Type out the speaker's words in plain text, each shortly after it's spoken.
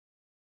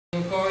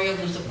Gregorio,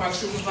 who's the park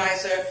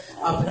supervisor,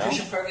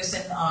 Patricia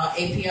Ferguson,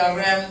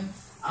 APRM,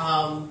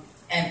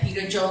 and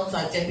Peter Jones,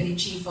 our deputy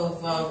chief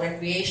of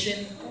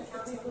recreation.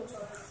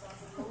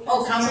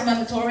 Oh,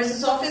 Councilmember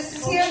Torres' office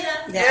is here?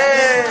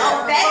 Yes.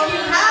 Oh, thank you.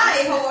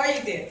 Hi, how are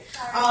you there?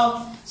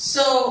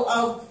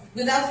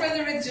 Without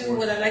further ado,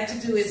 what I'd like to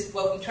do is,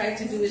 what we try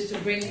to do is to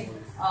bring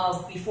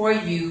before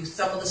you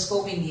some of the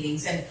scoping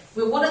meetings. And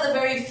we're one of the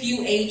very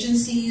few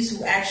agencies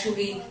who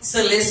actually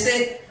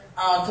solicit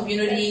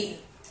community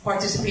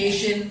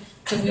participation,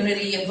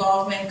 community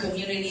involvement,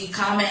 community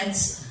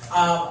comments.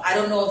 I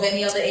don't know of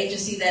any other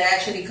agency that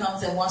actually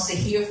comes and wants to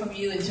hear from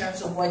you in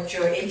terms of what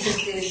your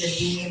interest is in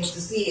being able to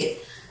see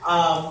it.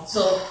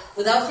 So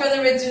without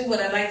further ado,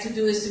 what I'd like to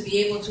do is to be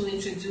able to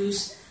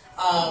introduce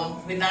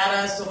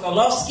Renata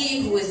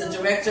Sokolovsky, who is the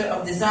Director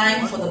of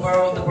Design for the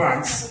Borough of the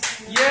Bronx.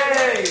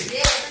 Yay!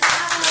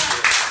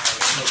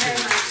 Thank you very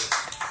much.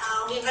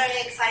 We are very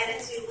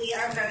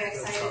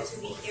excited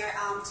to be here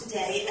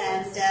today,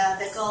 and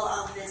the goal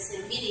of this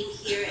meeting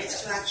here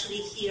is to actually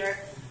hear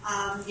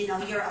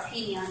your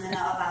opinion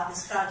about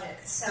this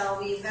project. So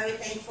we're very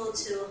thankful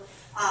to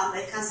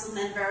the council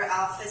member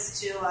office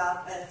to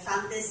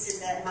fund this in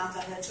the amount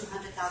of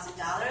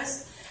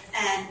 $200,000,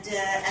 and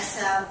as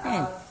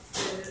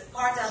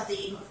part of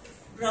the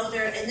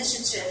broader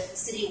initiative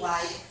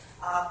citywide,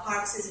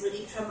 Parks is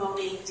really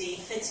promoting the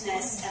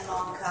fitness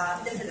among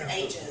different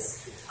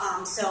ages.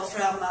 So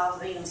from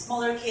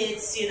smaller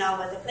kids, with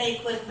the play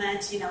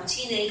equipment,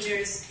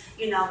 teenagers,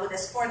 with the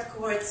sport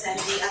courts, and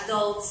the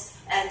adults,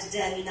 and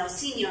then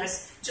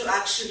seniors, to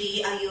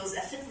actually use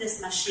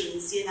fitness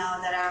machines,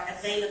 that are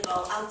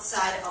available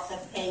outside of the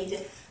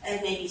paid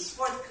maybe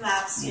sport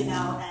clubs,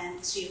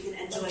 and you can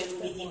enjoy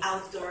really the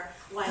outdoor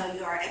while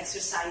you are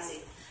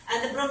exercising.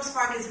 And the Bronx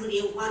Park is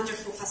really a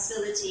wonderful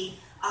facility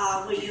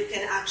where you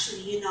can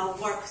actually,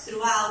 work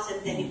throughout,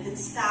 and then you can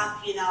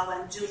stop,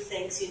 and do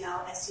things,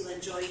 as you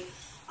enjoy,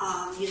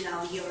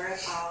 your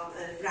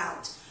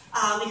route.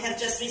 We have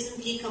just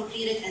recently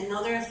completed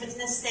another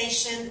fitness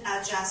station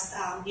just,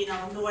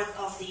 north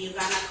of the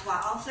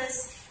Ranaqua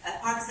office,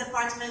 Parks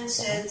Department,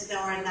 and there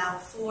are now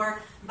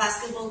 4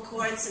 basketball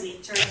courts. We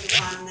turned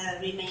one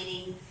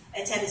remaining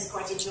tennis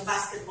court into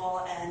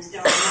basketball, and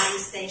there are 9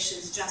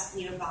 stations just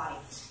nearby.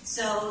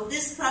 So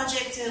this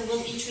project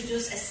will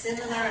introduce a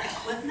similar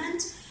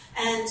equipment,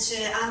 and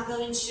I'm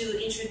going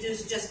to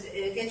introduce,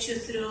 get you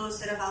through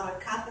sort of our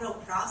capital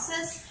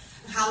process.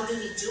 How do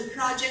we do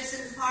projects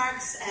in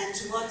parks, and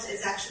what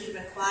is actually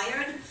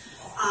required?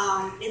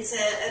 It's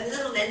a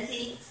little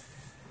lengthy.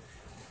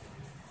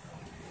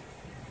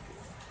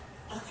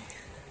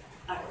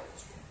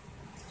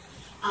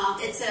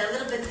 It's a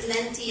little bit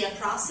lengthy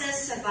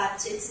process,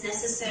 but it's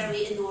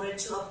necessary in order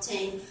to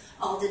obtain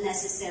all the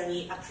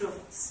necessary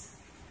approvals.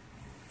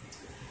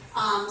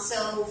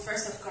 So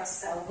first, of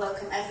course,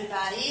 welcome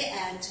everybody,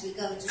 and we're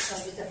going to show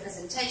you the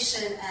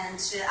presentation, and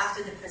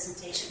after the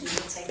presentation, we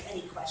will take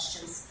any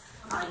questions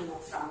from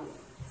you.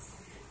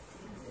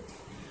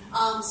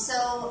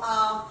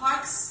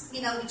 Parks, we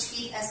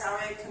treat as our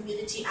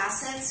community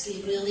assets.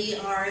 We really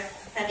are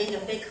having a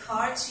big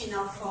heart,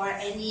 for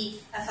any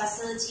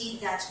facility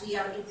that we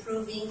are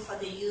improving for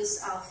the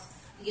use of,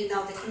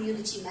 the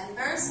community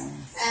members.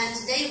 And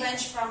they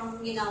range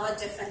from,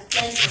 different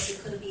places.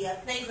 It could be a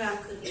playground,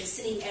 could be a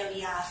sitting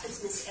area, a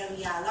fitness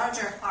area, a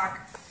larger park.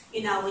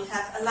 We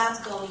have a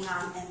lot going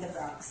on in the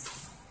Bronx.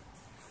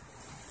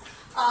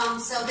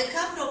 So the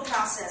capital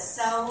process.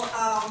 So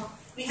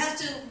we have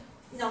to,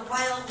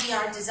 while we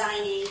are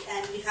designing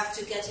and we have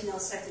to get,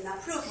 certain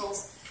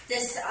approvals,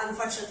 this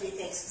unfortunately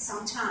takes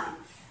some time.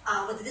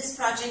 With this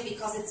project,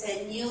 because it's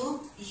a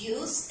new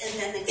use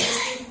in an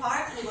existing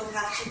park, we will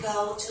have to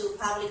go to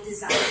Public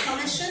Design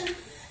Commission,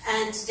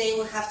 and they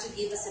will have to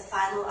give us a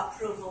final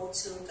approval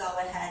to go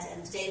ahead,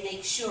 and they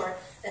make sure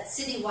that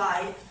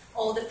citywide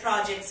all the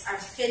projects are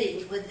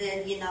fitting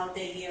within,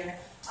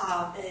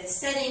 their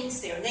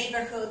settings, their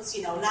neighborhoods,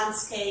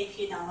 landscape,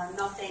 and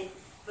nothing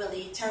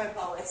really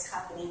terrible is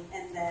happening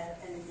in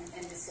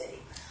the city.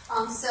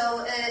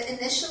 So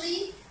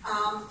initially,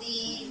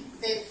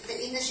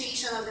 the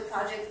initiation of the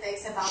project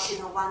takes about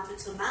 1 to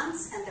 2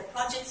 months, and the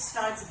project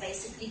starts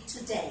basically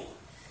today.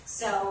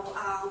 So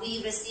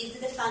we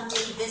received the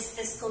funding this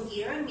fiscal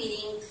year,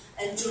 meaning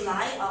in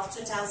July of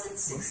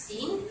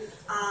 2016,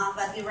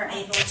 but we were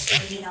able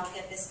to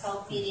get the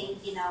scope meeting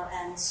and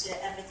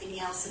everything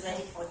else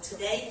ready for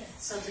today.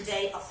 So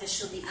today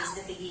officially is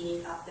the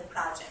beginning of the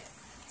project.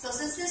 So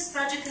since this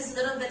project is a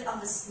little bit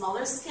of a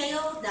smaller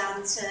scale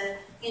than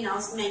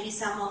maybe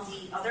some of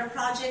the other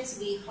projects,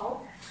 we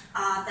hope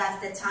that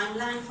the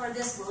timeline for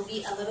this will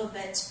be a little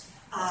bit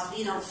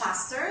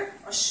faster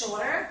or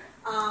shorter.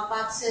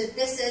 But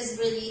this is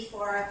really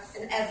for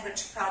an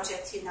average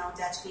project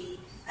that we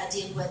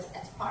deal with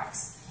at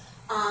parks.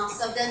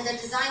 So then the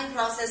design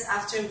process,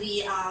 after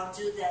we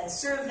do the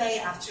survey,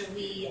 after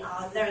we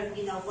learn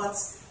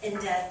what's in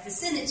the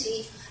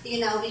vicinity, we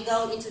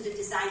go into the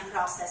design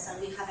process, and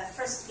we have a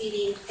first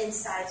meeting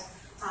inside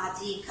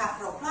the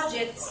capital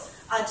projects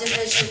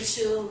division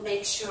to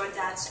make sure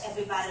that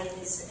everybody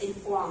is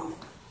informed.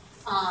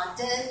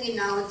 Then,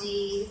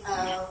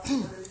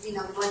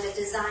 when the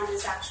design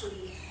is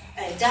actually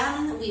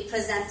done, we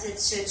present it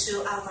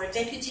to our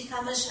deputy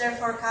commissioner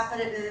for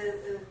capital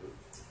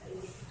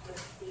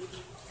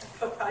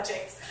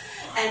projects,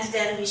 and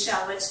then we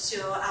show it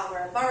to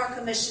our borough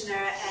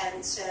commissioner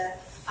and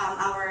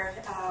our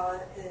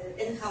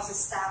in-house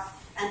staff,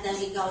 and then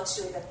we go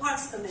to the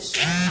parks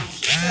commissioner,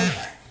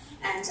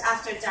 and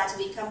after that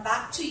we come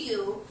back to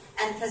you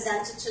and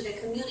present it to the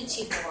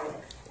community board,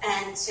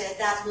 and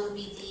that will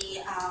be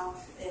the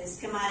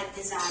schematic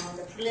design or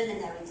the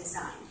preliminary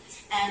design.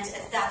 And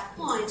at that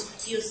point,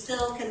 you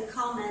still can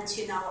comment,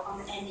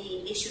 on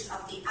any issues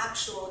of the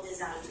actual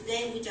design.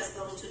 Today, we're just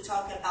going to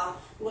talk about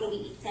what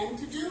we intend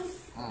to do.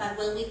 But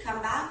when we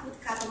come back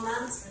with a couple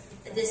months,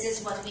 this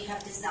is what we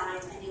have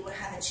designed, and you will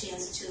have a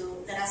chance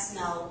to let us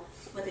know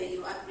whether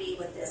you agree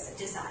with this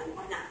design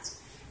or not.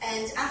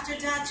 And after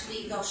that,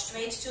 we go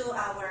straight to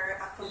our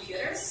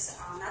computers,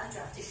 not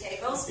drafting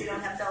tables. We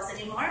don't have those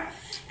anymore.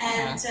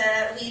 And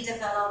we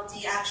develop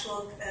the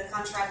actual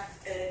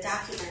contract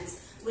documents,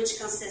 which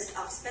consist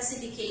of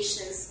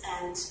specifications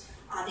and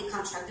the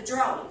contract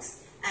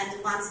drawings.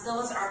 And once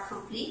those are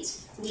complete,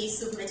 we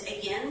submit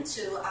again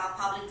to our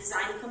Public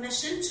Design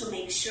Commission to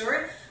make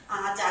sure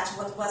that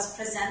what was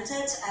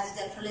presented at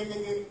the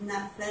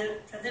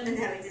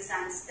preliminary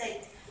design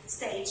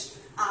stage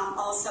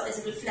also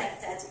is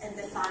reflected in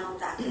the final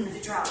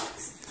document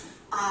drawings.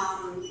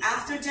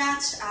 After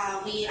that,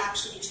 we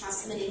actually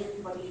transmitting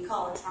what we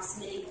call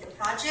transmitting the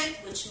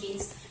project, which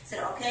means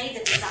that okay,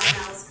 the design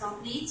now is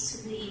complete.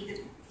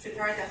 We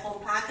prepare the whole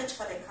package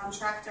for the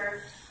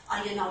contractor,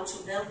 to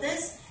build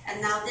this,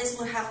 and now this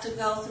will have to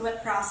go through a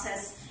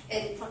process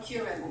in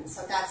procurement.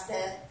 So that's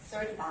the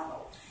third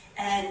level,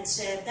 and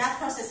that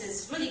process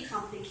is really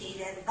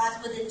complicated.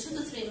 But within 2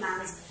 to 3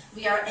 months,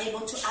 we are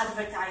able to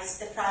advertise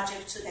the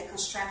project to the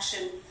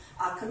construction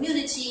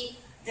community.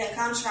 The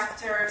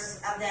contractors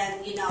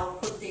then,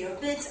 put their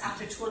bids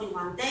after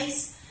 21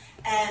 days,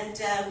 and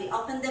we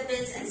open the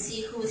bids and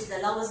see who is the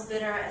lowest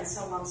bidder, and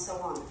so on,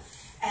 so on.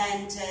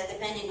 And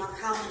depending on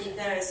how many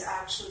bidders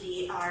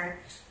actually are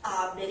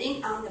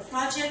bidding on the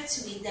project,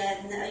 we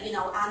then,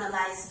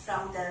 analyze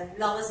from the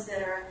lowest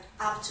bidder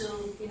up to,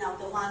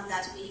 the one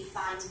that we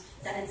find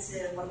that it's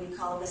what we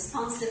call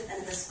responsive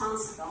and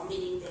responsible,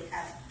 meaning they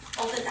have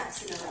all the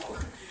ducks in a row,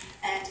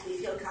 and we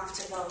feel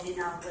comfortable, with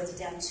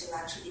them to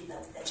actually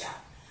build the job.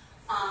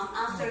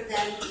 After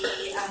then,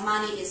 the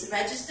money is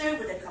registered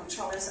with the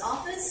controller's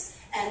office,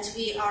 and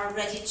we are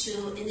ready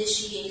to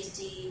initiate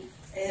the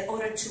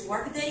order to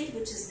work date,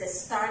 which is the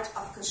start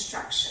of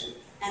construction.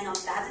 And on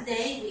that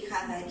day, we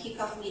have a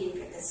kickoff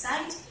meeting at the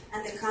site,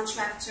 and the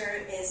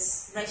contractor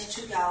is ready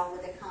to go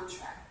with the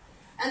contract.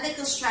 And the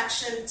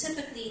construction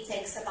typically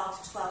takes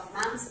about 12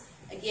 months.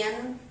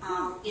 Again,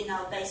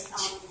 based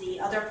on the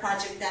other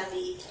project that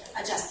we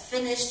just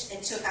finished,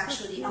 it took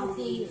actually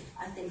only,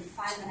 I think,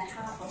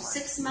 5.5 or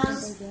 6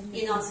 months.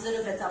 It's a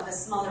little bit of a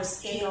smaller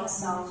scale,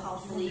 so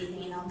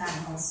hopefully,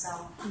 that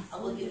also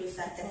will be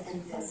reflected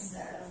in this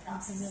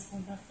process.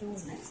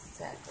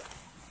 Exactly.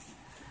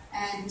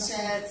 And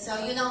so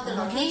the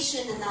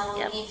location, and I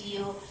will give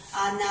you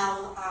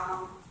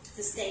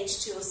the stage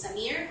to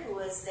Samir, who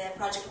is the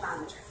project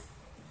manager.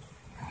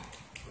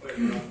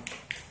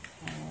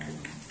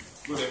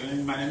 Good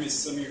evening. My name is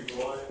Samir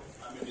Goy.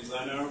 I'm a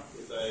designer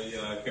with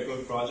a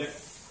capital project.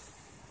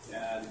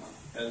 And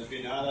as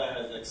Vinada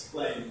has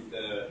explained,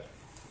 the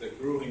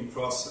growing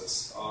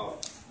process of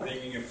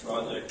bringing a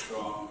project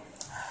from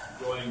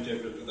drawing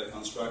table to the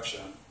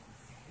construction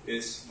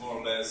is more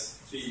or less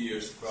 3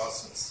 years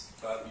process.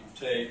 But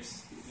you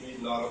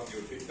need a lot of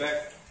your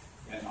feedback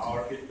and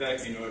our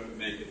feedback in order to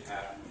make it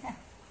happen.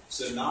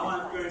 So now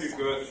I'm going to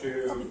go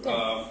through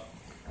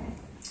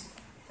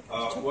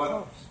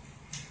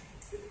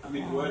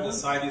where the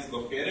site is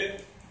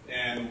located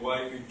and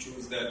why we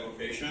choose that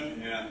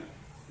location, and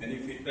any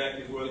feedback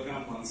is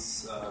welcome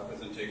once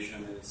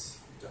presentation is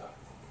done.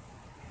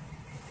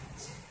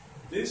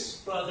 This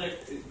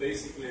project is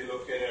basically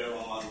located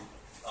on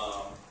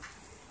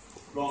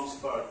Bronx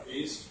Park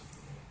East.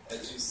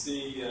 As you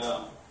see,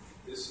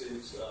 this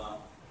is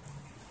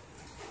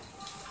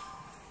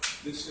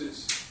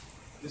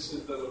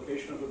the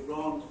location of the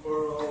Bronx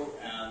Borough,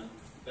 and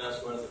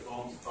that's where the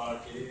Bronx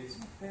Park is.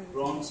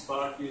 Bronx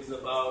Park is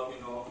about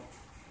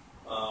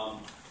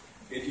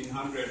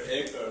 1,800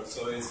 acres,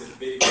 so it's a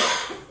big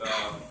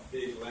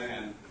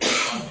land.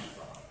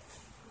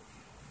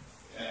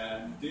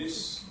 And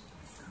this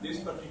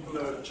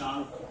particular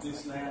chunk of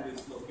this land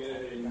is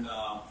located in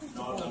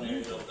northern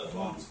area of the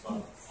Bronx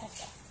Park.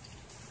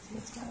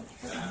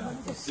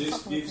 And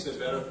this gives a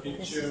better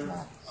picture.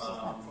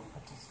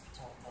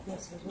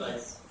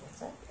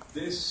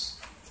 This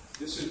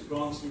is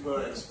Bronx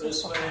River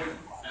Expressway,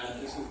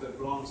 and this is the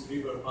Bronx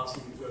River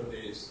passing through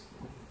this.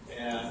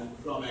 And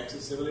from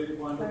accessibility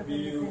point of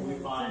view, we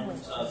find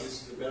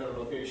this is a better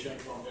location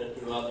compared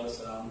to other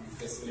surrounding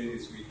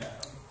facilities we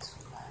have.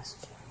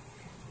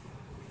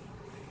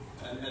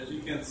 And as you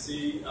can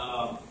see,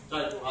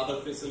 type of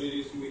other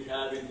facilities we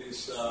have in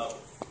this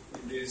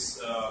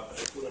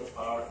particular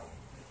park.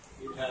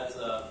 It has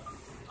a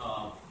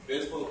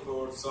baseball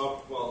court,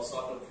 softball,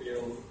 soccer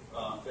field,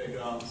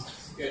 playground,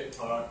 skate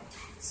park.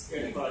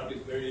 Skate park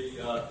is very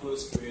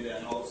close to it,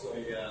 and also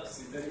a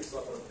synthetic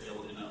soccer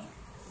field.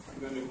 I'm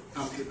going to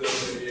come to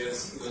those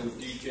areas in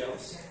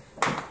details.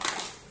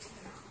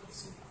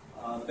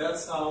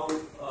 That's how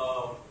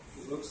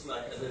it looks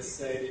like. As I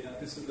said,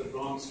 this is the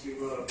Bronx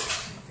River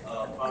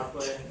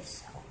Parkway,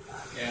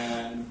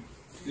 and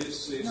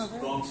this is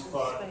Bronx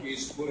Park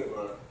East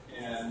Boulevard,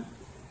 and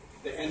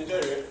the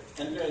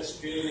entire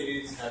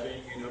street is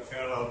having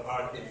parallel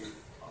parking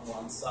on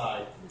one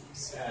side,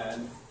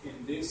 and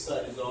in this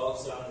side is all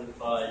surrounded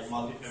by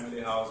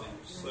multifamily housing.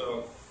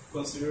 So,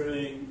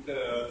 considering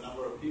the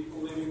number of people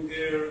living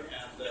there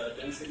and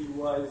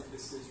density-wise,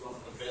 this is one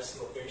of the best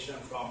locations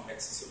from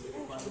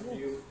accessibility point of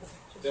view.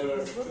 There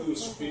are two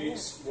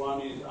streets.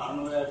 One is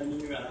Arnold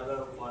Avenue,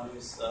 another one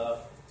is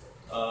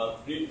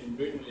Britain.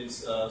 Britain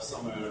is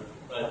somewhere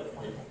right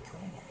over here.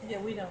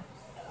 Yeah, we know.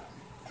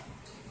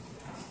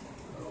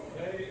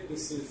 Okay,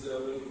 this is a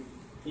little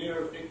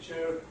clearer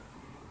picture.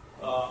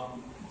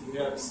 We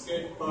have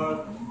skate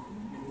park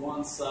in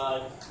one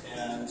side,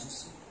 and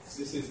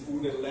this is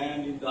wooded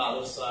land in the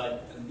other side.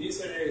 And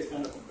this area is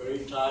kind of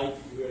very tight.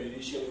 We were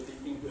initially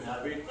thinking to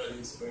have it, but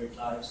it's very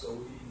tight. So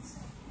we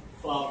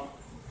found.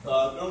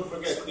 Don't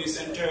forget, this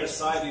entire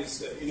side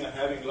is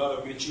having a lot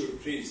of mature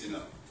trees.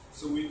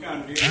 So we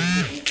can't really do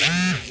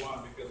anything we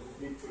want because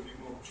we need to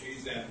remove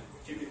trees, and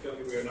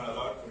typically we are not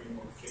allowed to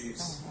remove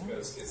trees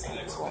because it's an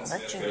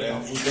expensive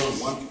and we don't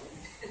want to.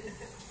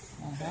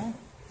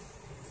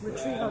 We're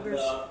tree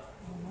huggers.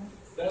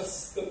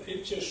 That's the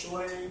picture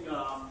showing The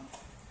other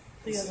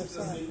this is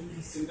side.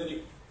 the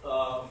synthetic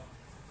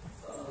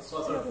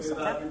soccer field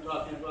I've been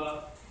talking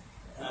about.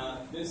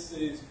 And this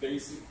is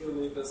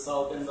basically the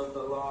south end of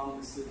the lawn.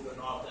 This is the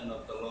north end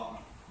of the lawn.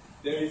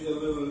 There is a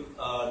little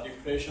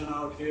depression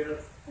out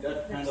here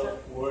that kind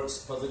of works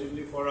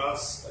positively for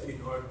us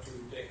in order to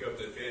take care of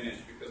the drainage,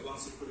 because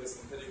once you put a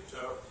synthetic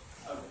turf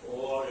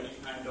or any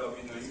kind of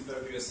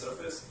impervious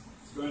surface,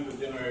 it's going to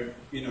generate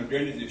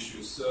drainage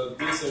issues. So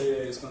this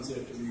area is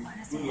considered to be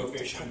a good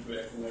location to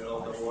accumulate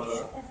all the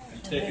water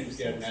and taken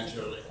care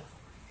naturally.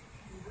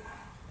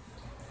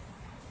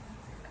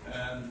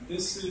 And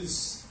this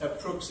is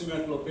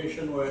approximate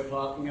location we're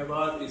talking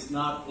about. It's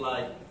not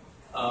like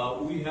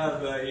we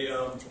have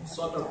a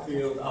soccer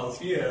field out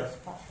here,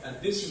 and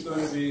this is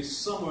going to be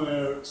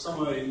somewhere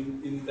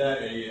in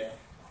that area.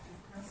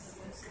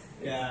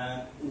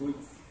 And with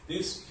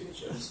this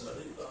picture,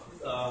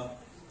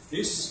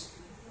 this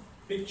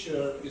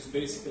picture is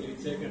basically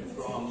taken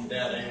from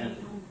that end.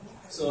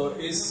 So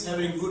it's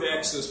having good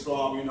access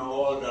from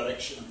all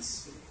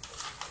directions.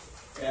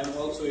 And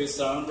also it's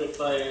surrounded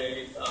by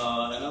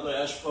another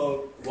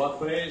asphalt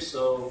walkway,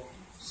 so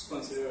it's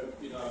considered,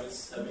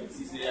 it's having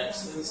easy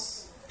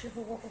access.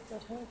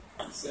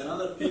 It's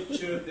another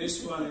picture.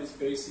 This one is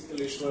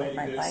basically showing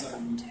there's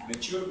some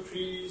mature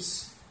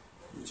trees,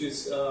 which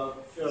is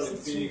fairly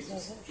big.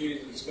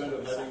 Trees is kind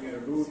of having a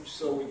root,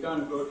 so we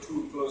can't go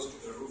too close to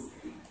the root.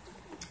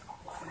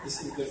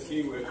 This is the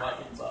tree we're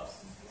talking about.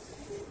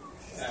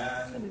 It's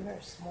going to be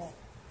very small.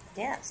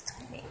 Yeah, it's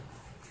tiny.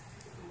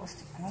 What's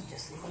the point?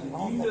 Just leave it And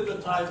alone. these are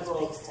the type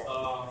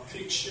of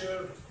fixture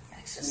we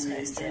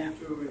Exercise there. need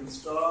to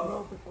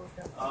install.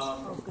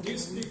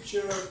 This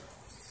picture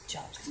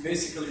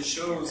basically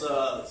shows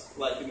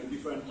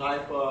different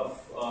type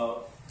of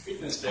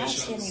fitness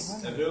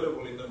stations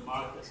available in the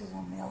market.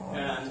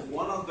 And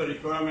one of the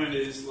requirement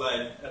is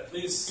at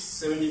least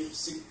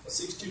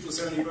 60 to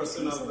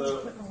 70% of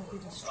the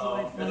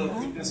adult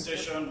fitness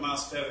station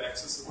must have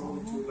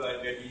accessible to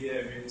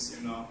ADA, means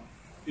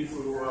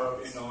people who are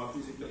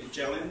physically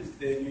challenged,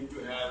 they need to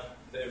have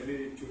the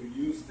ability to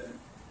use them.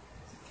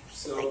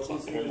 So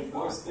considering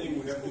those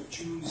things, we have to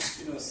choose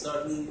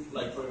certain,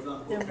 for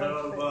example,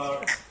 parallel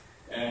bar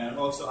and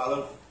also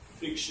other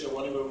fixture,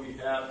 whatever we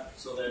have,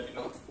 so that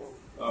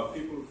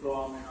people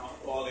from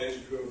all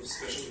age groups,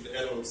 especially the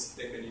adults,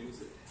 they can use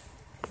it.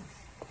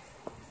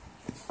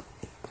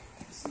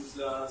 This is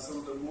some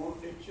of the more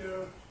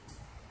picture.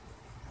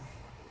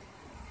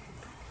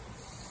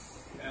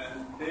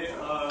 And they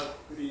are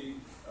pretty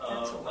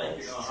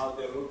how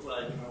they look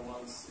like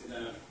once in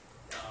a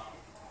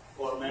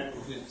format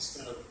which is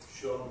kind of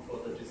shown for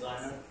the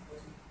designer.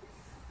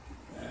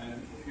 And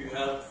if you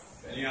have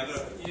any other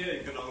idea,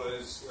 you can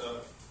always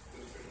feel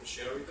free to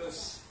share with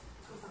us.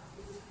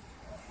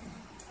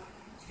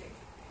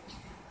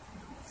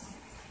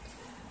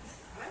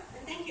 All right,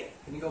 and thank you.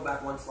 Can you go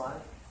back one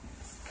slide?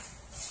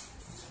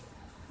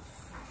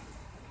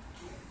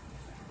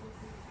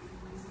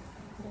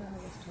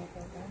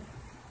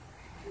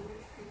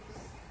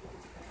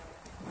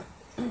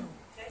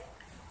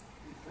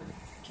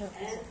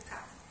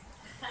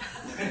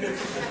 And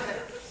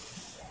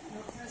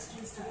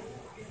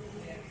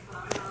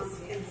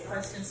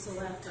Questions till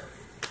after.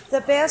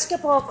 The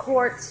basketball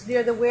courts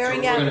near the So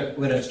wearing out.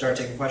 we're gonna start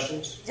taking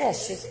questions?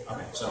 Yes, she's.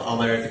 Okay, so I'll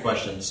moderate the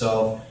questions.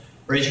 So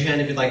raise your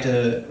hand if you'd like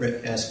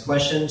to ask a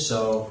question.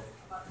 So,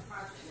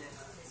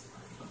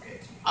 okay,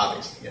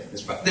 obviously, yeah,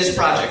 this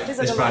project.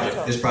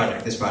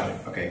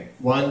 Okay,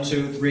 1,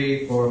 2,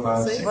 3, 4,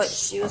 5, 6. But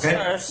she was Okay.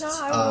 first. No,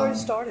 I've already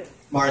started.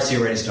 Marcy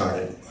already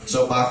started.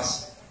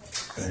 Soapbox.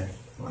 Go ahead,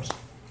 Marcy.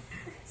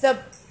 The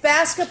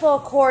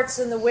basketball courts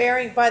in the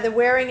by the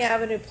Waring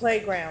Avenue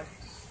playground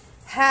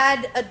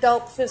had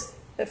adult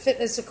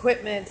fitness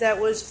equipment that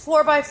was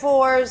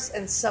 4x4s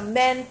and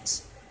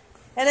cement,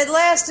 and it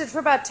lasted for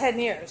about 10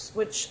 years,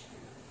 which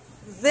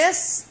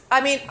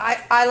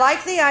I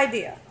like the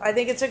idea. I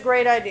think it's a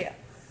great idea.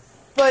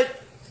 But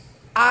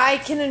I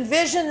can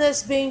envision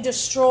this being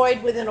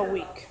destroyed within a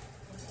week,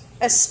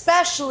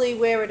 especially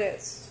where it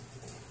is.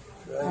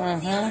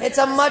 Mm-hmm. It's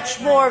a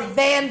much more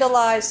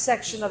vandalized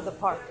section of the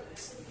park.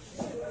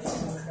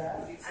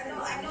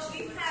 I know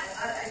we've had,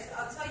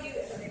 I'll tell you,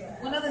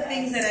 one of the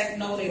things that I've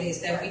noted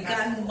is that we've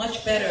gotten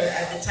much better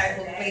at the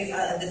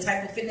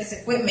type of fitness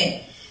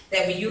equipment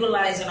that we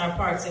utilize in our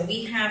parks. And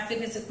we have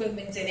fitness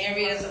equipment in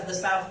areas of the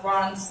South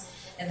Bronx,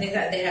 and things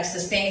that they have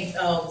sustained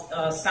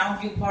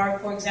Soundview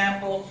Park, for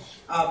example,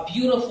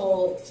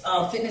 beautiful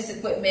fitness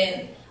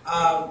equipment,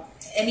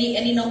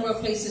 any number of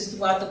places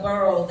throughout the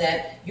borough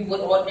that you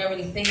would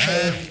ordinarily think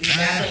that would be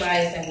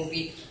vandalized and would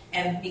be,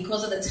 and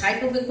because of the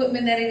type of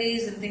equipment that it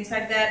is and things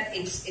like that,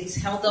 it's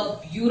held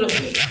up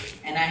beautifully.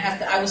 And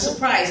I was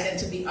surprised, and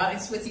to be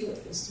honest with you,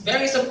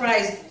 very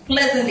surprised,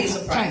 pleasantly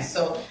surprised.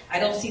 So I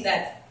don't see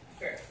that.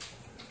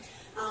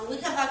 We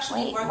have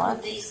actually worked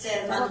with these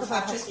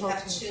manufacturers. We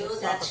have two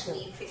that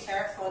we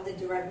prepare for the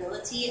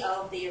durability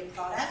of their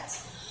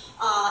products.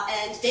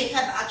 And they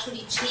have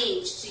actually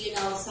changed,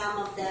 some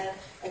of the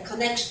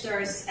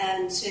connectors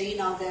and,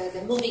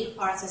 the moving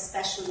parts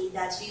especially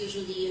that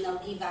usually,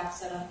 give up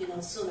sort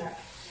of, sooner.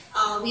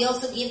 We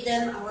also give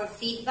them our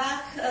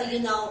feedback,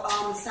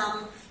 on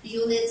some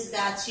units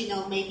that,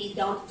 maybe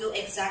don't do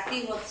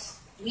exactly what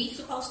we're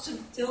supposed to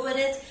do with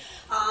it.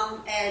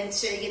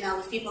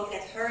 If people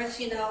get hurt,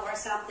 or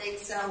something,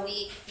 so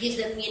we give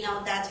them,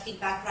 that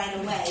feedback right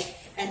away.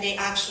 And they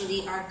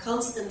actually are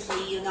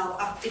constantly,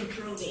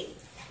 improving.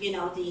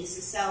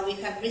 These. So we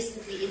have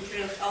recently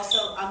improved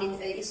also,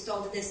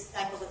 installed this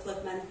type of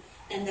equipment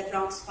in the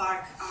Bronx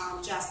Park,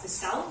 just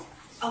south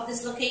of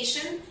this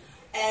location.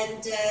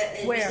 And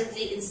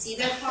recently in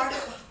Cedar Park,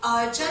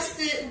 just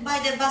by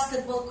the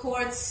basketball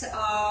courts,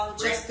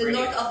 just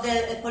north of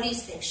the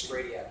police station.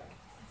 Radio.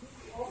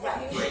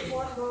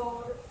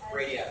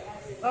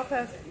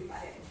 Okay.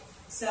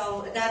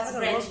 So that's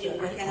brand new. You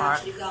can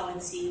actually go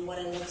and see what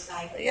it looks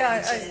like.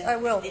 Yeah, I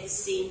will. It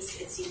seems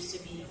to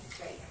be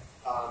great.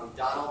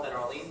 Donald and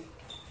Arlene?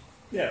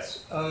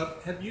 Yes.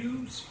 Have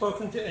you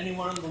spoken to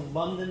anyone in the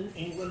London,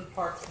 England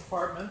Parks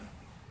Department?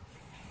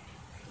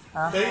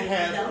 They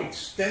have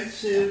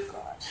extensive,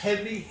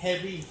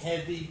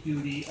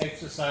 heavy-duty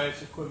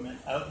exercise equipment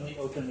out in the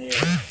open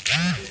air,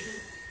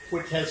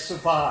 which has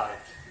survived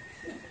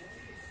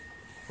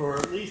for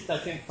at least, I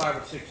think, 5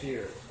 or 6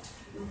 years.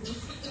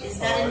 Mm-hmm. Is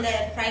that in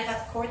the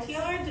private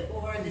courtyard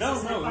or this No,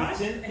 is the park?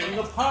 it's in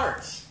the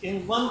parks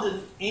in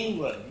London,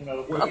 England.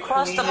 Where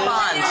Across the Queen is.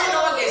 pond.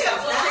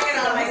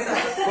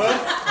 What?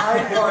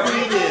 The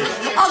Queen is.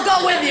 I'll go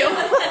with you.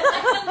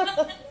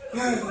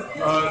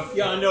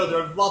 Yeah, I know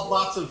there are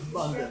lots of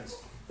Londons,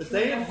 but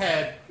they have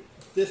had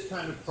this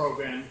kind of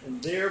program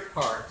in their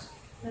parks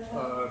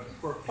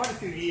for quite a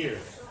few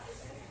years.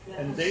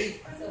 And a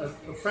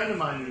friend of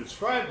mine who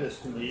described this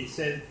to me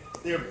said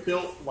they're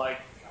built like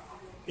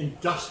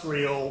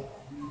industrial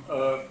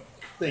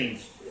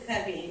things.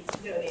 Heavy,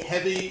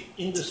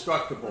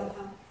 indestructible.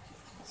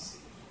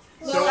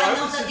 Well, So I I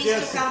know would that these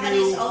suggest two that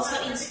companies you- also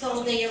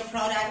install their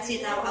products,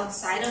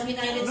 outside of the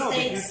United No, but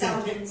you States,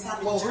 some can,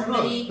 in well, who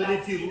Germany. knows? But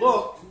if you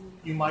look,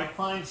 you might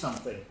find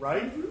something,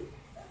 right?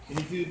 And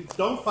if you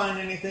don't find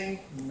anything,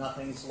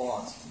 nothing's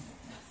lost.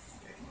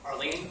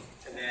 Arlene,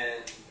 and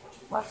then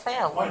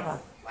Rafael, Michael.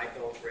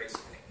 Michael Grace.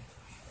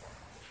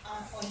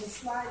 On the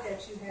slide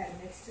that you had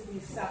next to the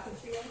soccer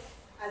field,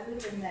 I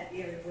live in that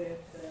area where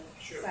the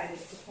site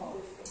is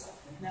proposed.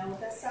 Now with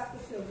that soccer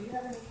field, do you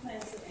have any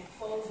plans to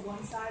enclose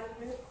one side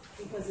of it?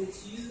 Because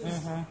it's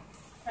used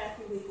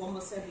practically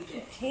almost every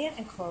day. Can't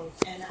enclose.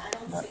 And I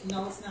don't see,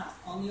 no it's not,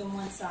 only on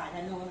one side.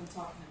 I know what I'm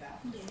talking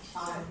about.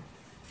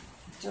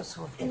 just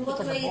with In what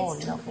kicking way the ball,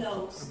 it's you know, for the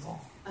enclosed?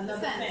 ball. Another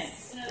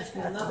fence.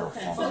 Another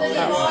fence. So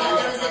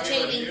there is a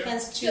chain link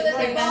fence to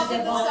prevent the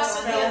balls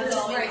from going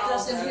over.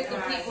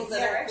 People that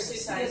They're are actually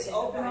exercising. just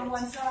open on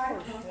one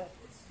side.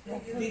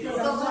 Because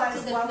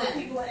otherwise, while the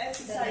people are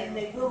exercising,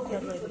 they will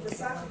get hit with the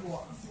soccer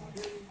ball.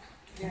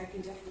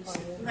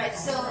 Right.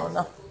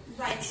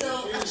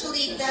 So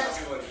actually,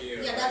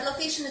 that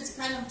location is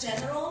kind of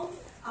general,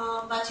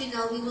 but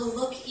we will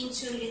look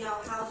into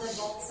how the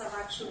balls are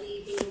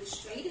actually being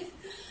straight,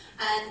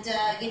 and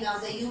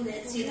the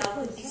units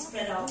could be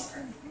spread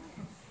over.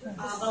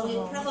 But we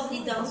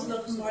probably don't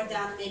look more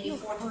than maybe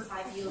 4 to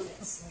 5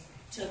 units.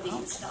 to be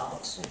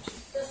installed.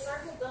 The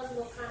circle does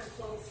look kind of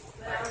close.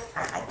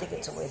 I think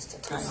it's a waste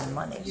of time and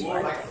money.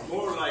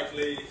 More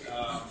likely,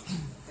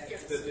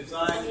 the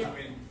design, I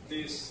mean,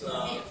 these,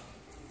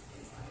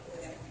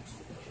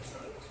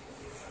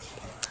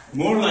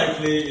 more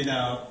likely,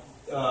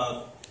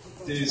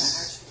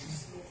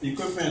 these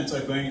equipments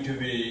are going to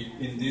be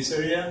in this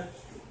area.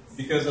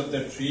 Because of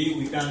the tree,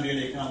 we can't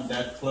really come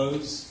that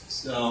close,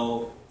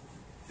 so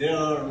they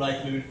are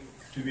likely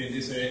to be in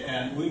this area.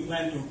 And we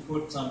plan to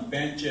put some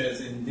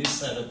benches in this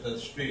side of the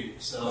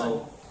street,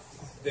 so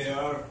they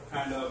are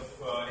kind of,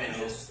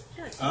 Benches?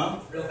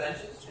 Real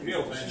benches?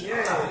 Real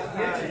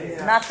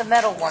benches. Not the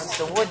metal ones,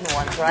 the wooden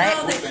ones, right?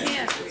 No, they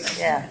can't.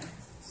 Yeah.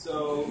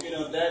 So,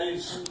 that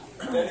is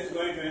going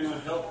to,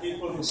 help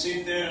people who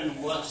sit there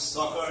and watch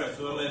soccer as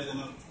well as,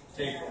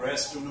 take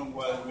rest,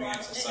 while doing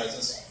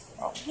exercises.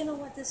 You know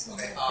what? This is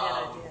Okay, a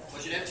bad idea.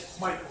 what's your name?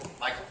 Michael.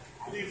 Michael.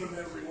 Good evening,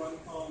 everyone.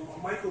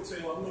 I'm Michael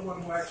Taylor. I'm the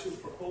one who actually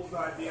proposed the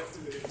idea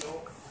for the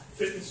adult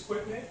fitness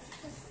equipment.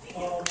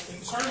 In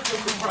terms of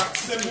the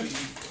proximity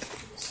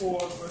for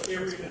the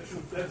area that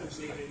you've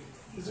designated,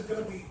 is it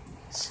going to be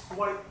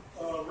quite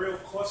real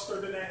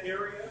clustered in that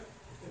area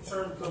in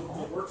terms of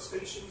the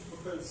workstations?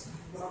 Because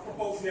when I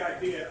proposed the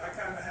idea, I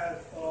kind of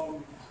had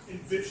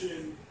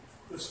envisioned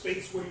the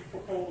space where you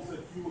propose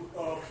that you would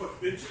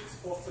put benches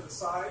off to the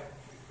side.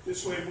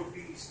 This way it would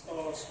be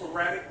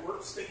sporadic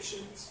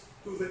workstations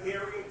through the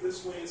area.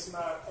 This way it's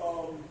not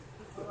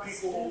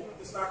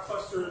it's not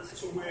clustered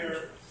to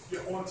where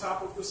you're on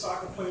top of the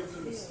soccer players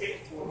and the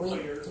skateboard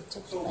players.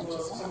 So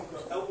some of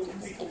the elderly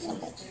people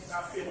will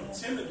not feel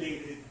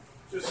intimidated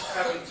just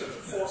having to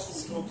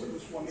forcefully go to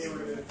this one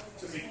area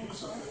to make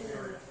use of the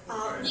area.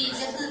 We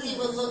definitely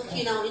will look,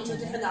 into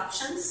different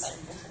options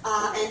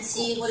and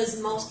see what is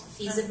most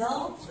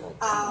feasible.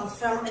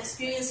 From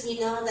experience, we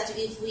know that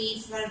if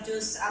we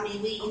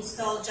we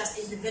install just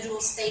individual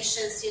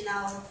stations,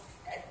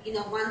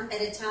 one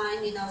at a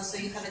time, so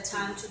you have a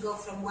time to go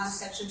from one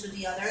section to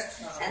the other,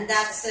 and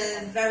that's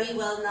very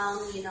well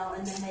known,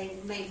 and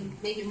then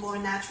maybe more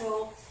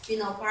natural,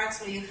 parks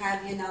where you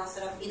have,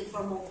 sort of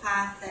informal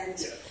path and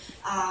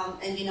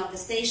the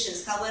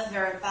stations.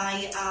 However,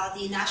 by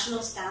the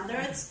national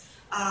standards,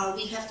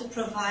 we have to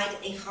provide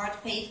a hard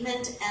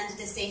pavement and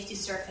the safety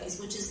surface,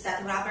 which is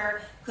that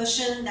rubber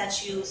cushion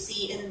that you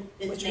see in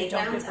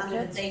playgrounds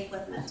under the play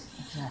equipment.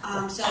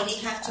 So we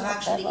have to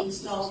actually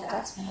install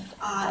that.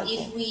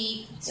 If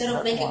we sort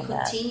of make it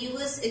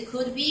continuous, it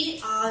could be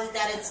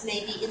that it's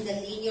maybe in the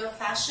linear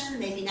fashion,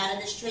 maybe not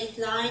in a straight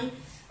line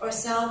or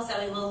so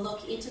we will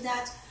look into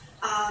that.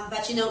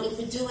 But if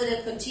we do it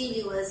in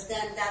continuous,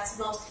 then that's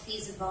most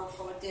feasible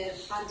for the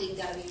funding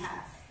that we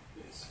have.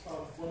 Yes.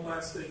 One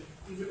last thing,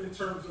 even in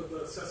terms of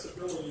the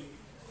accessibility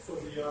for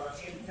the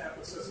handicap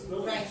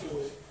accessibility to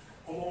it,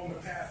 along the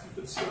path,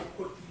 you could still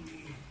put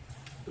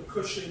the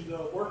cushioned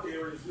work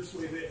areas. This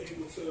way, they're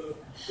able to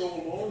go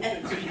along the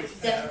continuous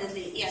path.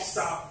 Definitely, yes.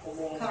 Stop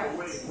along the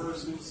way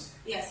versus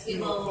we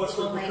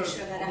will make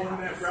sure that along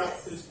that happens.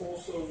 route is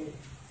also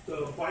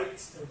the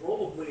bikes and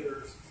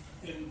rollerbladers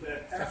in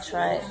that path. That's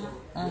right.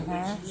 It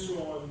makes use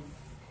on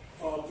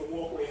the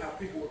walkway, how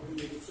people would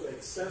be able to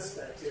access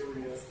that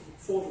area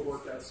for the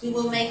workouts. We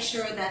will make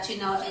sure that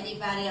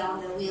anybody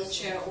on the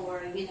wheelchair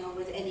or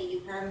with any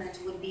impairment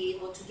would be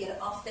able to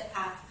get off the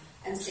path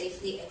and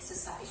safely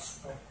exercise.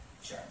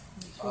 Sure.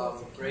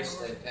 Grace,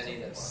 Penny,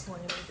 that's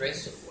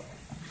Grace.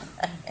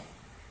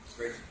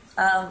 Grace.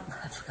 I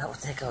forgot what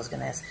the heck I was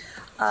going to ask.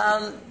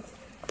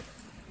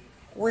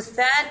 With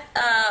that,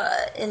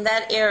 in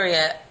that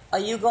area, are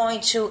you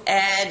going to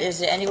add, is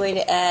there any way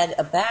to add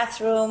a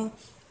bathroom,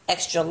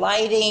 extra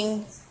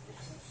lighting?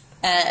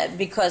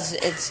 Because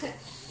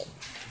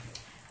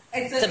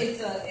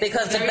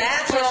because the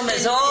bathroom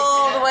is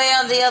all the way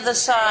on the other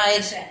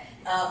side.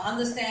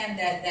 Understand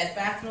that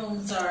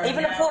bathrooms are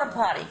Even a porta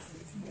potty.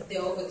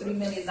 They're over $3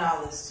 million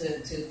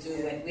to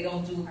do, and we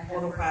don't do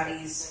porta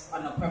potties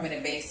on a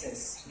permanent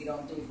basis. We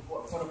don't do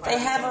porta potties. They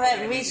have them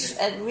at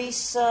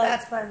Reese.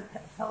 That's by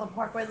Pelham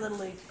Parkway Little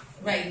League.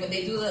 Right, but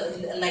they do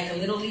like a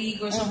little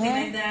league or something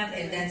like that,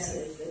 and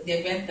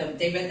they rent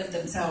them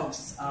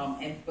themselves.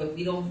 But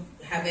we don't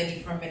have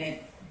any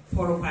permanent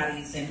porta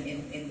potties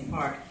in the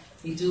park.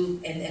 We do,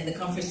 and the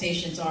comfort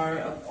stations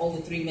are over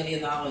 $3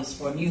 million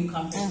for a new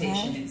comfort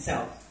station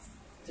itself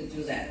to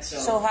do that.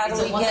 So how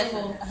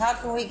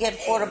can we get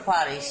porta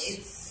potties?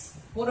 It's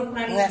porta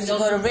potties. We have to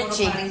go to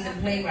Richie. Porta potties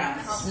and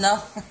playgrounds.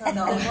 No.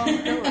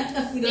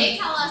 They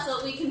tell us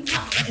what we can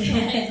come.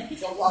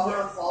 So while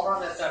we're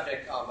on that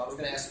subject, I was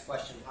going to ask a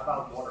question. How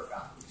about water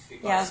fountains?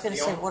 Because I was going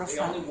to say water the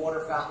fountain. only water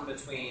fountain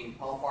between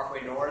Palm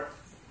Parkway North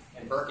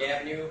and Burke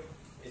Avenue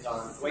is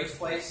on Waits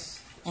Place,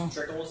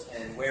 Trickles,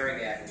 and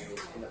Waring Avenue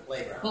in the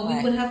playground. But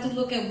we would have to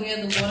look at where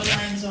the water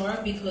lines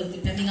are, because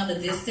depending on the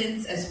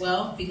distance as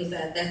well, because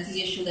that's the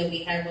issue that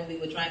we had when we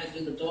were trying to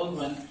do the dog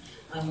run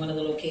on one of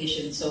the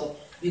locations. So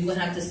we would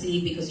have to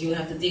see, because you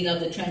have to dig out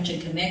the trench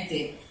and connect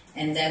it,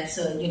 and that's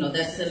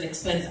that's an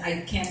expense.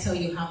 I can't tell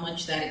you how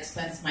much that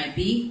expense might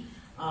be,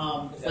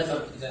 Is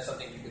that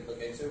something you could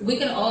look into? We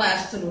can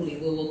absolutely.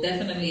 We will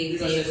definitely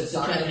Because be there's able a to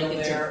try soccer to field look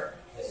into. there.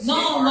 No,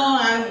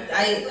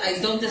 I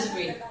don't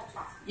disagree.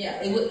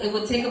 Yeah, it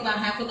would take about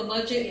half of the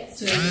budget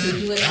to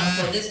do it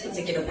for this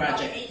particular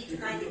project. $80,000 to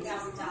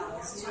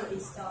 $90,000 to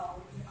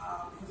install,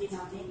 the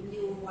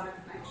new water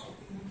connection.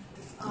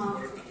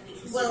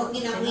 Well, we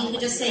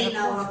just say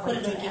put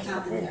a drinking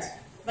fountain there.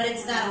 But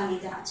it's not only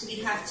that. We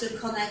have to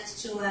connect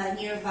to a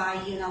nearby,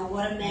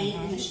 water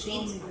main in the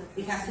street.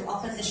 We have to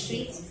open the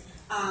street.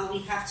 We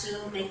have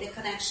to make the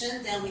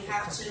connection. Then we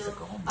have to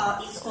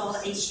install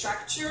a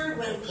structure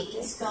where we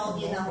install,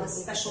 with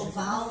special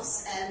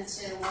valves and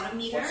water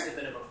meter. What's the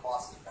minimum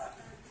cost of that?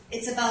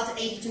 It's about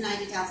 $80,000 to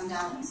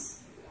 $90,000.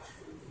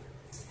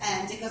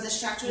 And because the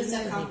structure is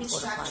a concrete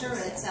structure,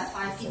 it's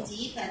 5 feet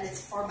deep and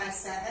it's 4 by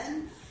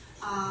 7.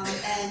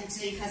 And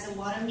it has a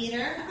water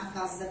meter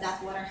because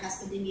that water has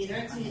to be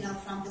metered,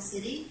 from the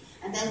city.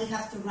 And then we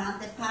have to run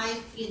the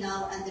pipe,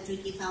 and the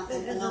drinking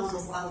fountain alone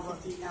is about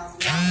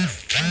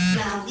 $15,000.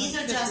 Now, these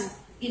are just,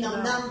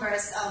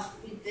 numbers of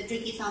the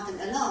drinking fountain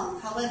alone.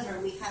 However,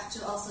 we have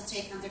to also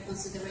take under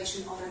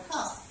consideration other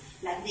costs,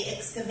 like the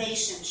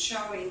excavation,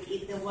 shoring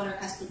if the water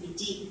has to be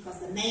deep because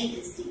the main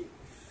is deep.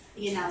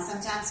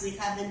 Sometimes we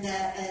have in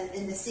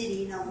the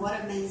city,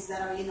 water mains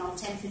that are, 10,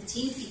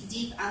 15 feet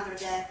deep under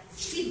the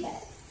street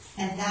bed.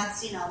 And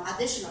that's,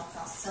 additional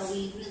cost. So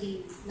we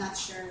really not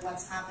sure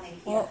what's happening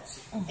here.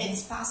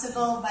 It's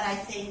possible, but I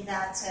think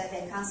that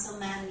the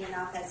councilman,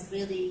 has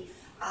really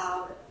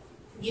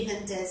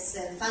given this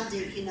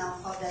funding,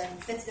 for the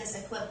fitness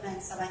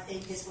equipment. So I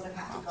think this would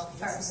have to go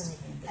first.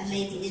 And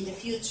maybe in the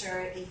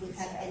future, if we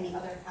have any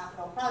other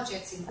capital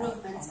projects,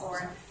 improvements,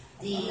 or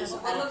We'll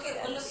look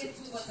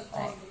into what the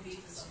cost would be.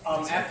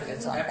 After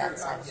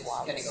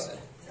Kenny, go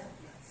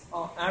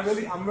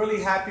ahead. I'm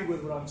really happy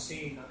with what I'm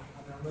seeing.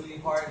 I'm really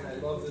hard, and I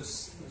love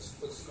this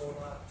what's going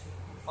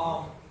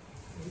on.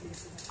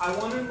 I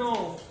want to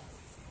know,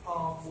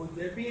 would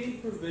there be any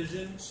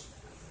provisions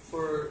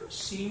for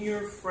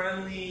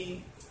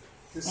senior-friendly,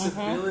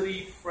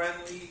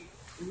 disability-friendly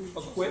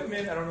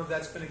equipment? I don't know if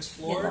that's been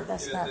explored,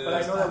 but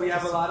I know that we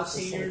have a lot of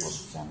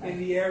seniors in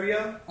the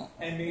area,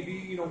 and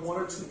maybe 1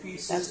 or 2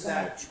 pieces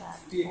that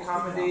be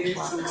accommodated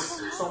to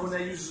someone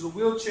that uses a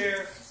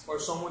wheelchair or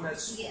someone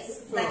that's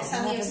like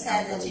Samir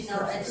said that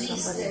at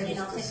least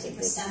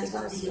 50%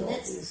 of the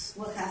units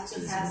will have to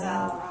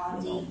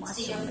have the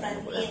senior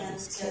friendly and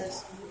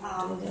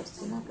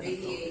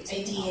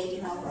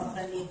ADA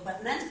friendly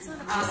equipment.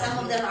 Some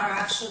of them are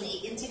actually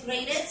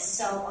integrated,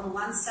 so on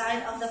one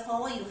side of the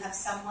pole you have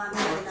someone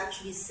who can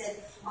actually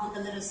sit on the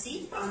little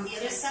seat. On the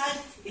other side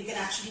you can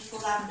actually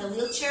pull out the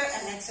wheelchair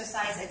and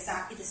exercise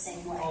exactly the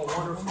same way. Oh,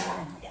 wonderful.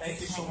 Thank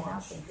you so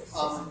much.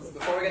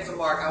 Before we get to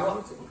Mark,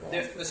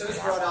 this was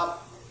brought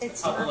up a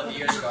couple of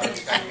years ago at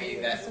the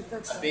meeting that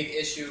a big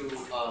issue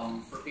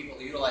for people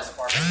to utilize the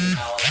park in the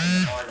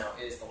car now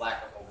is the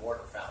lack of a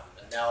water fountain.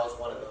 And that was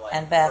one of the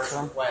first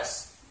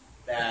requests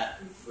that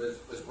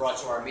was brought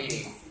to our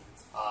meeting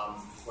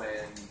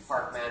when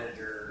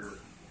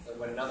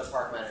another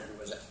park manager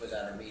was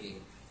at our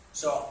meeting.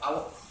 So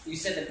you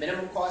said the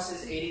minimum cost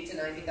is $80,000 to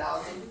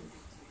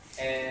 $90,000,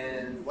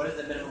 and what is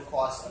the minimum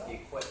cost of the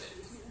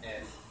equipment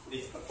and the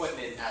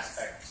equipment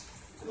aspect?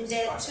 The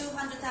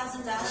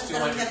 $200,000 that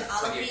we have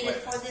allocated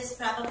for this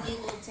probably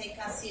will take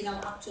us,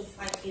 up to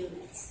 5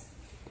 units.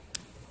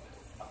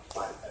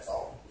 That's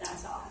all.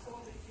 That's all.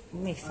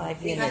 Only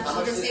 5 We units.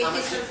 have the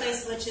safety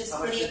surface, which is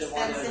pretty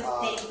expensive,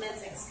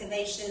 pavements,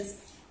 excavations,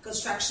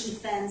 construction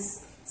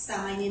fence,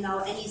 sign,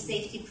 any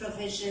safety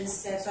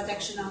provisions,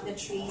 protection of the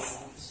trees.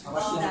 How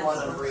much do you want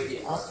on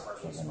radius? Where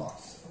is that?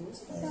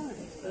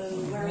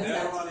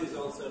 That one is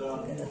also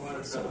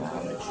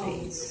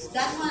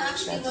That one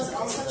actually was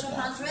also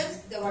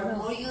 200. There were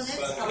more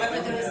units. However,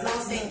 there is no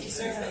safety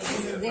surface.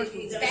 The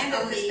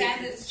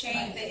standards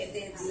changed.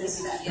 The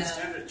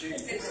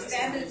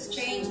standards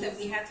changed that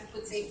we had to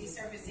put safety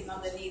surfacing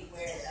underneath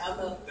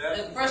where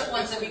the first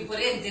ones that we put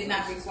in did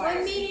not require.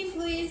 One meeting,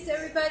 please,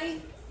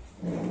 everybody.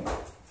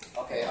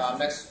 Okay,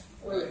 next.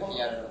 I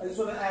just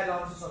want to add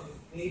on to something.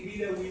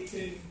 Maybe that we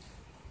can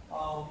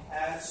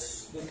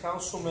ask the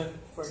councilman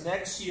for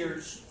next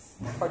year's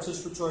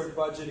participatory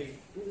budgeting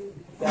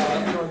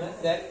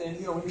that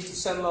we need to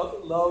send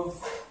love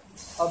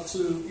up to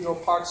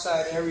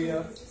Parkside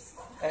area,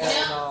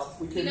 and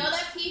we can.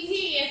 That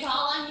PP is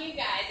all on you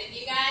guys. If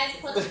you guys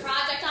put the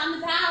project on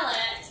the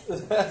ballot.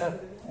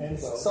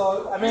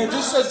 So I mean,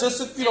 just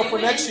for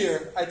next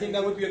year, I think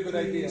that would be a good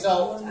idea.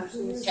 So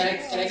can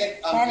I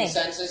get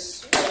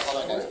consensus?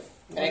 Hold on, guys.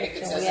 Can I get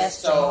consensus?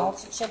 So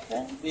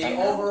the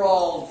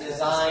overall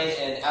design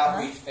and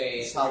outreach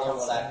phase, how long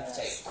will that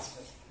take?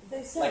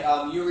 Like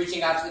you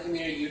reaching out to the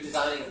community, you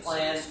designing a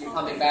plan, you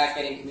coming back,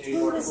 getting community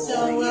board approval.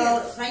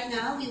 So right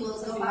now we will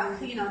go back,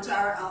 to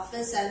our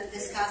office and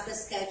discuss the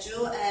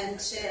schedule. And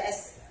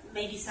as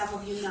maybe some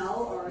of you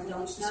know or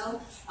don't know,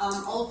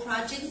 all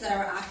projects that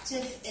are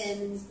active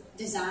in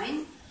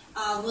design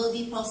will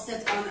be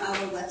posted on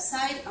our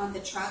website on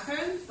the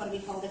tracker, what we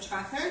call the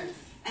tracker.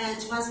 And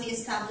once we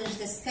establish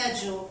the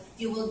schedule,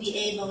 you will be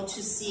able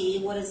to see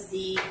what is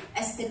the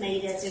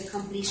estimated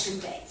completion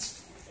date.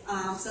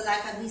 So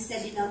like we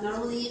said,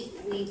 normally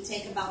we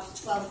take about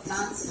 12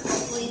 months.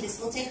 Hopefully this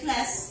will take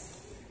less.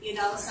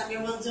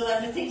 Samir will do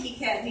everything he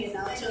can,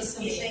 to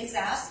speed things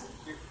out.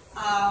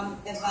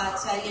 But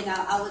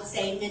I would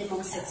say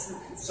minimum 6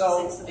 months.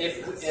 So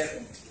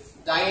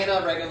if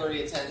Diana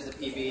regularly attends the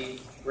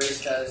PB,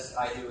 Grace does,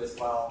 I do as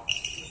well.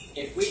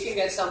 If we can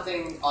get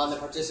something on the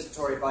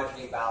participatory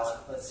budgeting ballot,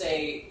 let's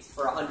say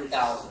for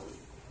 100,000,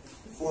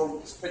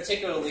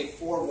 particularly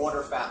for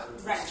water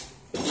fountains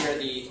near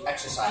the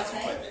exercise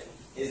equipment,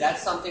 is that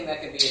something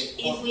that could be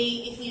If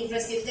we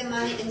receive the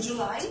money in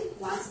July,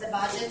 once the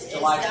budget is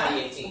July done,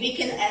 2018. we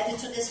can add it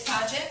to this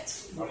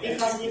project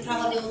because we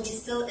probably will be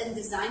still in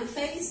design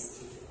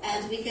phase,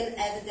 and we can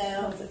add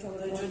the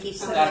drinking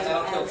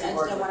fountain and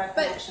the water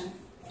connection.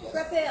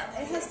 Raphael,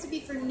 it has to be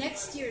for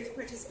next year's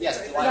participatory.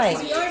 Yes, July Right.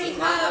 2018, We already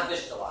not have,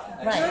 this July.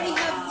 we already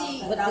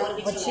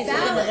have But she's looking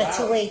ballot. at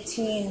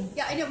 218.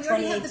 Yeah, I know, we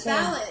already have the 2018.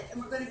 ballot,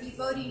 and we're going to be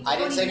voting I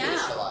didn't say for now.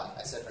 this July.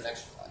 I said for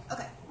next July.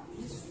 Okay.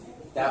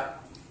 That,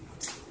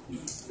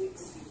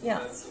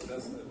 Yeah.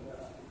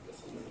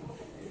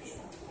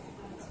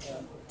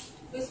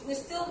 We're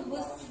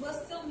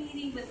still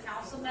meeting with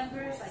council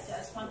members. I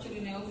just want you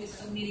to know we're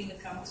still meeting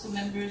with council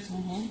members,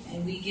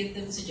 and we give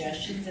them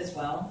suggestions as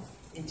well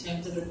in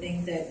terms of the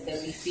things that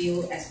we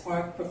feel as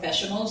park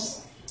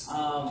professionals,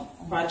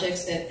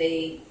 projects that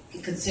they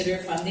consider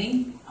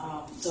funding.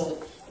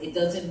 So it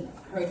doesn't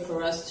hurt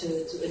for us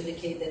to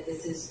indicate that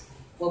this is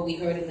what we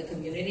heard in the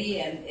community,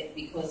 and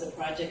because the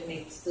project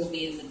may still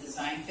be in the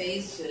design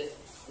phase,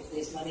 if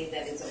there's money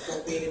that is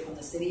appropriated from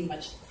the city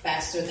much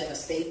faster than a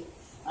state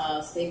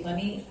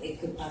money,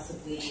 it could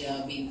possibly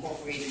be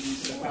incorporated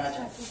into the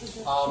project.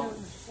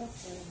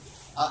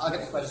 I'll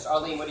get the questions.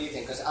 Arlene, what do you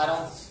think? Because I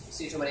don't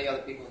see too many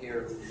other people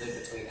here who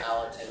live between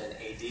Allerton and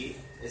AD.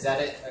 Is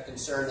that a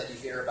concern that you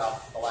hear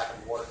about the lack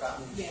of water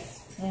fountain? Yes.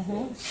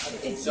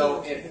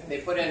 So if they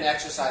put in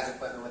exercise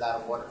equipment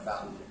without a water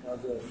fountain,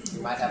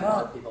 you might have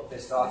more people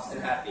pissed off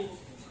than happy.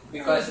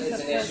 Because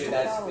it's an issue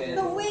that's been...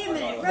 No, wait a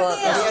minute, Well,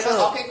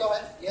 Raphael. Okay, go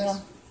ahead.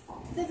 Yes.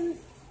 The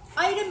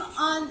item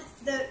on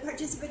the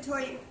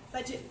participatory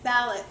budget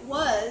ballot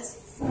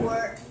was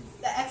for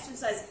the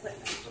exercise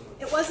equipment.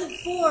 It wasn't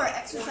for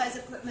exercise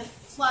equipment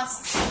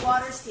plus the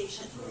water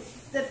station.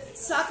 The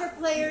soccer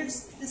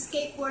players, the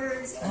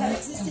skateboarders have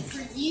existed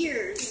for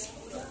years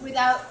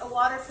without a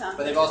water fountain.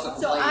 But they've also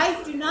So complained.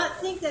 I do not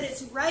think that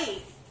it's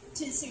right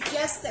to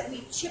suggest that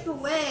we chip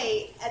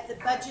away at the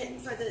budget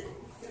for the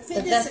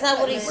fitness that's not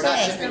what he's We're not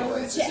saying. chipping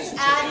away. This to isn't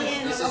add chipping in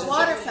away. This a isn't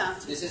water chipping-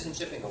 fountain. This isn't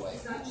chipping away.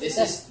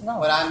 No.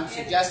 What I'm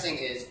suggesting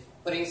is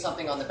putting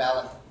something on the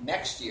ballot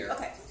next year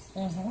Okay.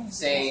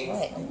 saying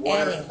Right.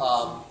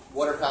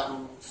 water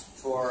fountains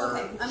for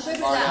Okay, I'm good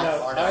with Arno.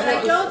 that. Arno. But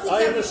I don't think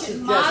that we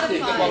should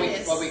modify Well,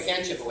 this. we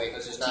can chip away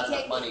because there's not To enough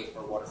take- money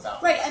for water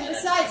fountains. Right, and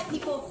besides,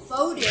 people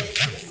voted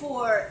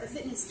for the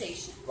fitness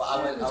station. Well,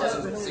 I wasn't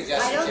I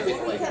suggesting don't chipping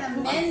think we away. can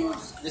amend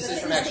This the is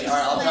from fitness actually. station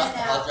All right,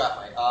 plan I'll now drop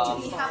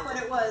mine. to be half what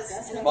it was.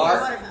 And then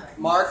Mark, water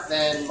fountain. Mark,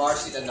 then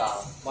Marcy, then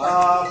Donald.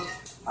 Mark.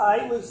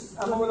 I'm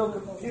a little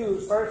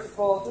confused. First of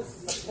all,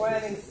 this is a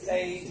planning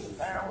stage,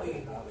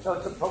 apparently, so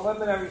it's a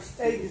preliminary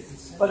stage.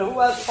 But who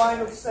has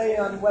final say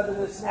on whether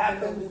this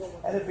happens,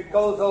 and if it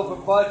goes over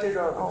budget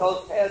or if it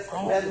goes past the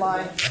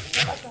deadline?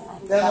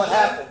 Then what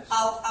happens?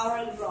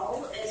 Our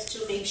role is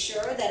to make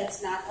sure that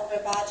it's not over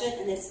budget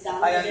and it's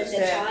done I within the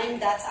understand. time.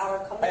 That's our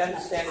commitment. I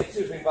understand,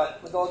 excuse me,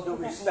 but with all due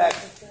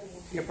respect,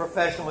 your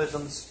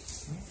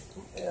professionalisms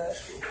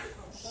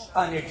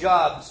on your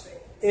jobs,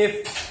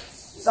 if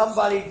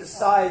somebody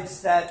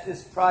decides that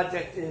this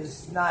project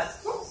is not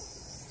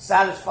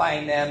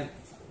satisfying them,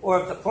 or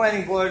if the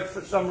planning board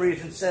for some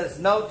reason says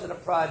no to the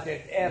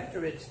project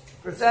after it's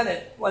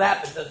presented, what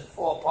happens? Does it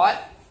fall apart?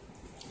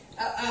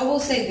 I will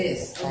say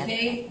this,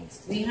 okay?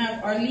 We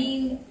have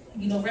Arlene,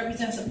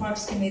 represents the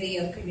Parks Committee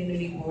of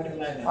Community Board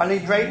 11.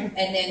 Arlene Drayton?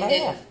 And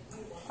then,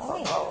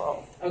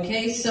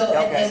 okay, so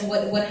Okay. and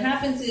what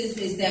happens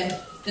is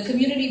that the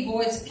community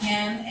boards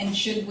can and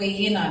should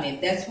weigh in on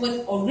it. That's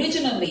what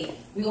originally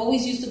we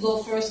always used to go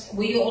first.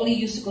 We only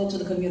used to go to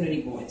the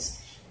community boards.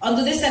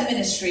 Under this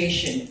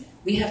administration,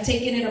 we have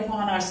taken it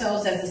upon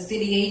ourselves as a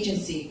city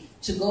agency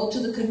to go to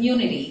the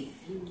community,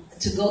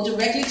 to go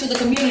directly to the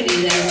community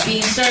that is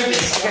being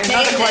serviced. Okay,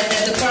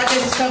 that the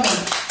project is coming,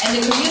 and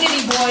the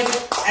community board,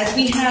 as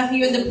we have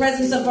here in the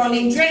presence of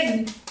Arlene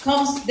Drayton,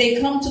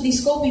 they come to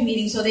these scoping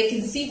meetings so they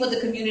can see what the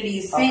community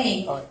is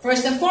saying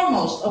first and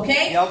foremost.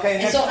 Okay. Yeah, okay.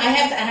 And so I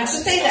have to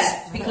say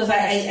that because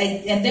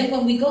and then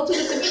when we go to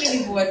the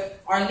community board,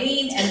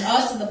 Arlene and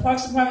us and the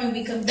Parks Department,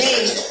 we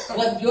convey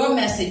what your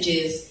message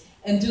is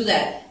and do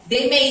that.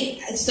 They may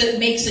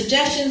make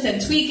suggestions and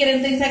tweak it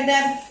and things like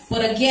that.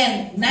 But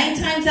again, 9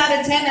 times out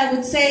of 10, I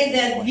would say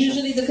that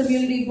usually the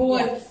community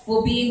board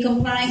will be in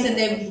compliance and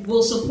they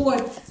will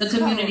support the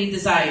community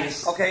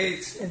desires. Okay,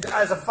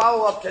 as a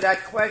follow-up to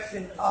that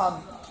question,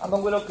 I'm a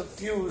little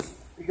confused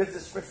because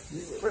it's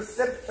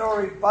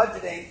participatory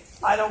budgeting.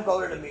 I don't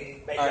go to the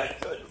meeting, maybe Right.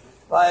 I should.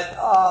 But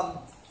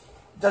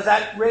does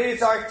that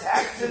raise our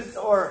taxes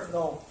or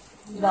No.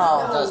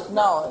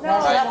 No.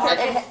 There's Right.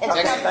 nothing.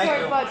 It's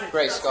thank you. budget.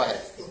 Grace, go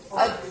ahead.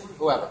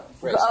 Whoever.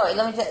 Grace. all right.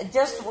 Let me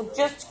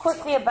just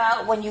quickly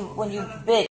about when you bid.